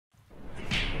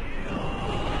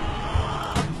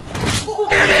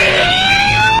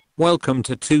Welcome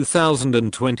to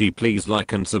 2020. Please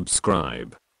like and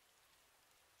subscribe.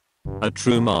 A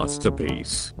true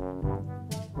masterpiece.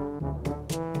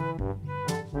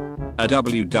 A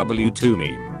WW2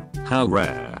 meme. How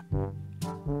rare.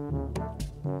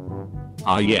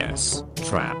 Ah yes,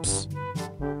 traps.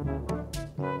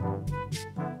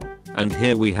 And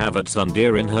here we have a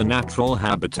tsundere in her natural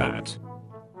habitat.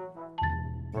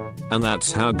 And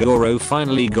that's how Goro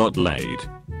finally got laid.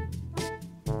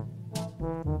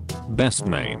 Best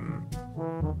meme.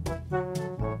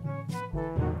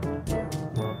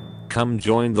 Come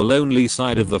join the lonely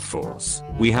side of the force.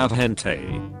 We have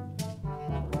hentai.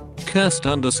 Cursed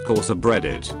 _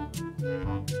 subreddit.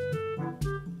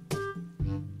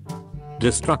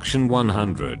 Destruction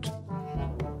 100.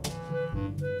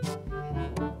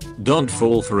 Don't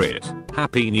fall for it.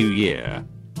 Happy New Year.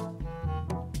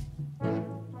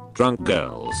 Drunk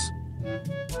girls.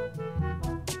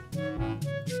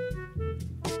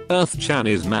 Earth-chan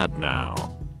is mad now.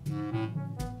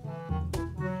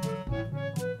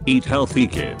 Eat healthy,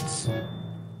 kids.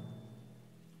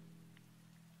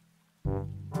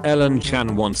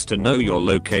 Ellen-chan wants to know your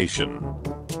location.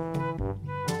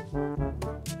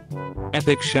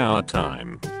 Epic shower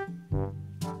time.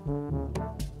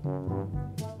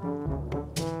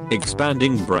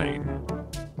 Expanding brain.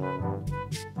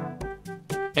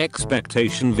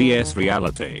 Expectation vs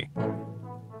reality.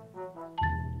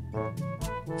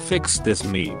 Fix this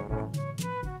meme.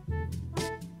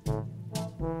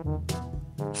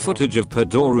 Footage of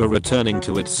Pedora returning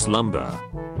to its slumber.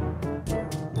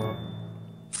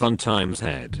 Fun times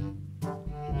head.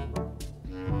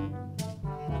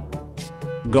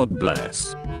 God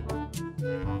bless.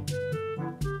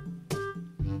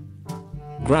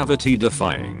 Gravity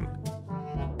defying.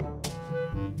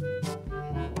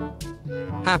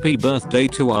 Happy birthday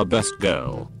to our best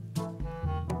girl.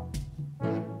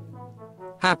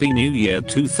 Happy New Year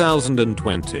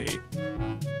 2020.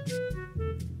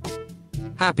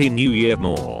 Happy New Year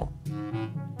more.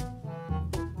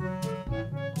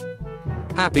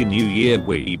 Happy New Year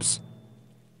weebs.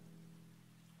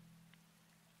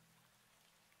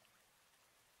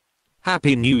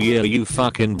 Happy New Year you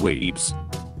fucking weebs.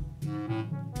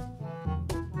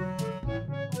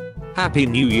 Happy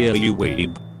New Year you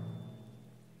weeb.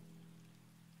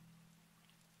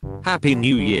 Happy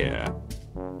New Year.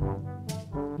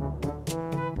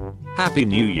 Happy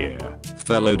New Year,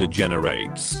 fellow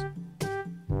degenerates.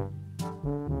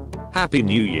 Happy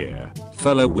New Year,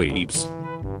 fellow weebs.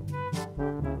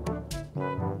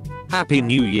 Happy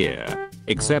New Year,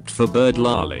 except for Bird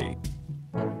Lali.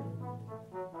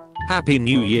 Happy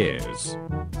New Year's.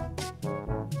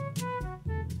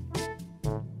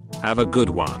 Have a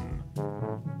good one.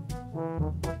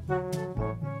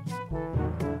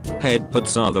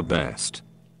 Headbutts are the best.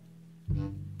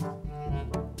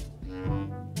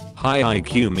 High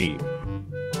IQ meme.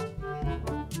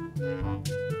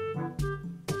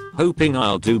 Hoping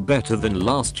I'll do better than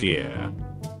last year.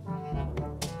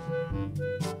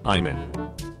 I'm in.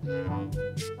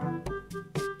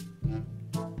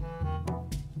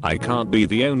 I can't be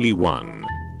the only one,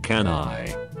 can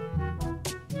I?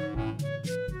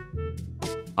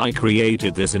 I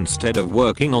created this instead of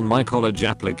working on my college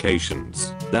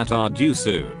applications that are due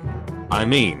soon. I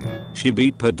mean, she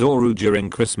beat Pedora during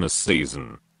Christmas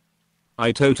season.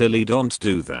 I totally don't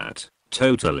do that.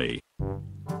 Totally.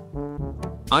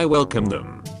 I welcome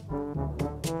them.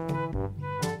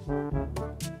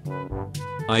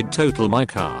 I'd total my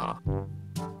car.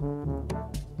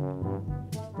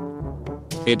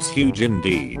 It's huge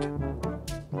indeed.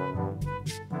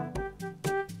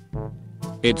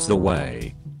 It's the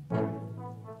way.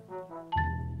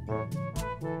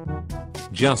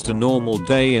 Just a normal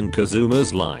day in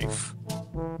Kazuma's life.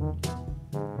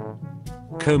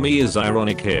 Komi is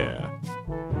ironic here.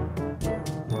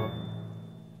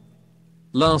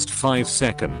 Last 5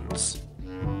 seconds.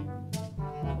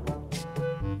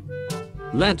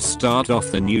 Let's start off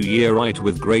the new year right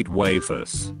with great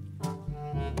wafers.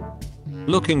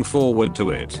 Looking forward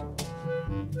to it.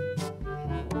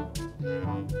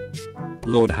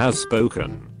 Lord has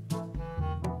spoken.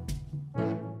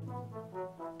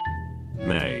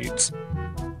 Mates.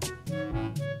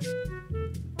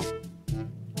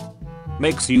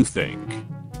 Makes you think.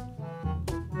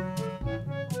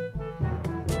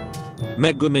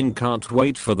 Megumin can't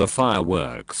wait for the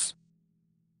fireworks.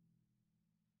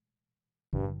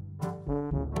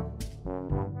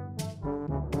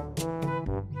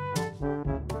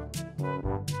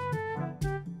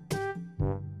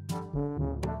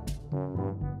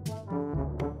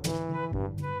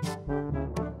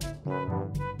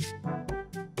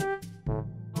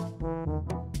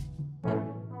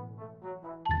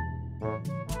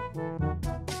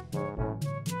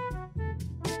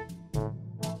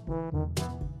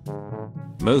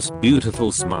 Most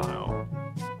beautiful smile.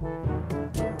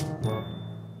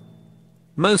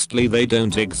 Mostly they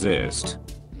don't exist.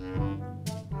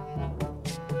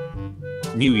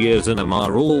 New Year's anime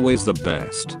are always the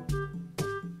best.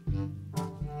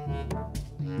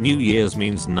 New Year's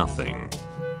means nothing.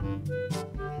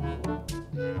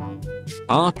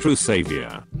 Our true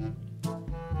savior.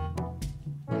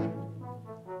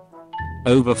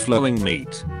 Overflowing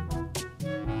meat.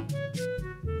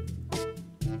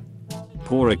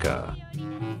 Porika.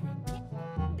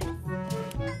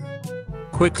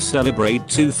 Quick celebrate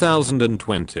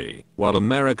 2020 while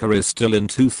America is still in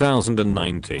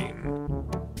 2019.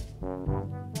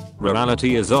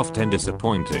 Reality is often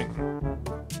disappointing.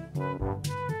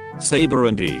 Saber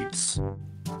and eats.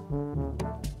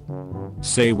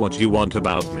 Say what you want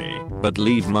about me, but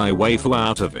leave my waifu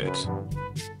out of it.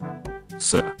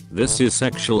 Sir, this is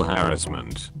sexual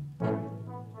harassment.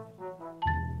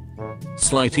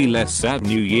 Slightly less sad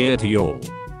New Year to y'all.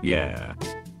 Yeah.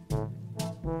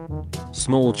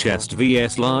 Small chest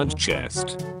vs large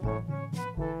chest.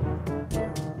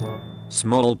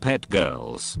 Small pet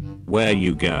girls, where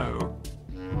you go?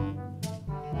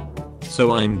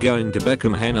 So I'm going to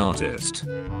become hen artist.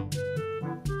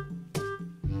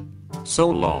 So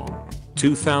long,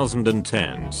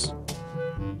 2010s.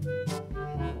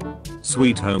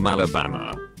 Sweet Home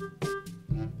Alabama.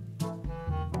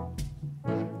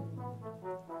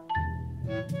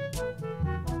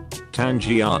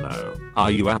 Tangiano,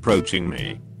 are you approaching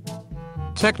me?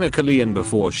 Technically, and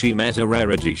before she met a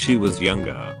rarity she was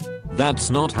younger. That's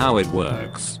not how it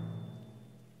works.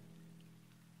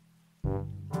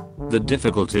 The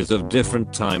difficulties of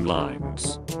different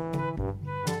timelines.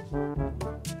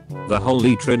 The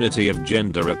holy trinity of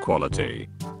gender equality.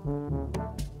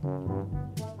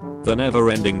 The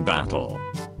never-ending battle.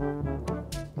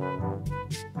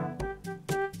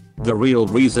 The real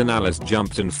reason Alice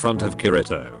jumped in front of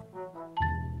Kirito.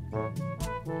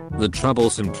 The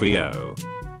troublesome trio.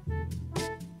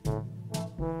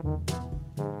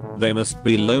 They must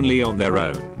be lonely on their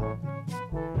own.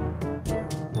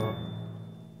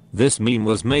 This meme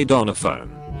was made on a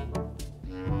phone.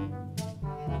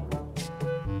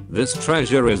 This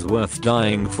treasure is worth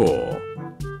dying for.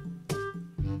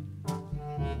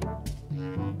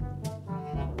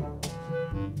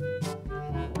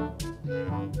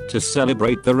 To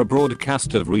celebrate the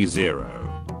rebroadcast of ReZero.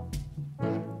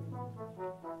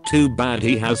 Too bad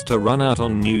he has to run out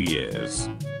on New Year's.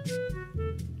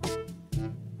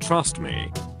 Trust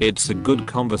me, it's a good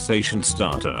conversation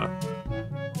starter.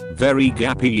 Very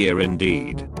gappy year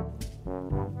indeed.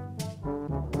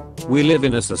 We live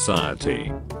in a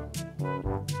society.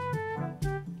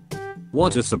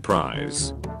 What a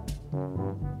surprise.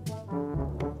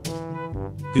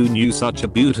 Who knew such a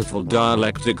beautiful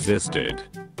dialect existed?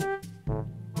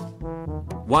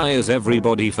 Why is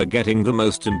everybody forgetting the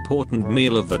most important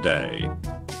meal of the day?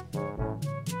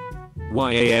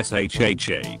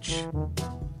 YASHHH.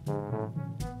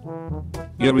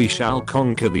 Yuri shall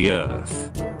conquer the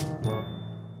earth.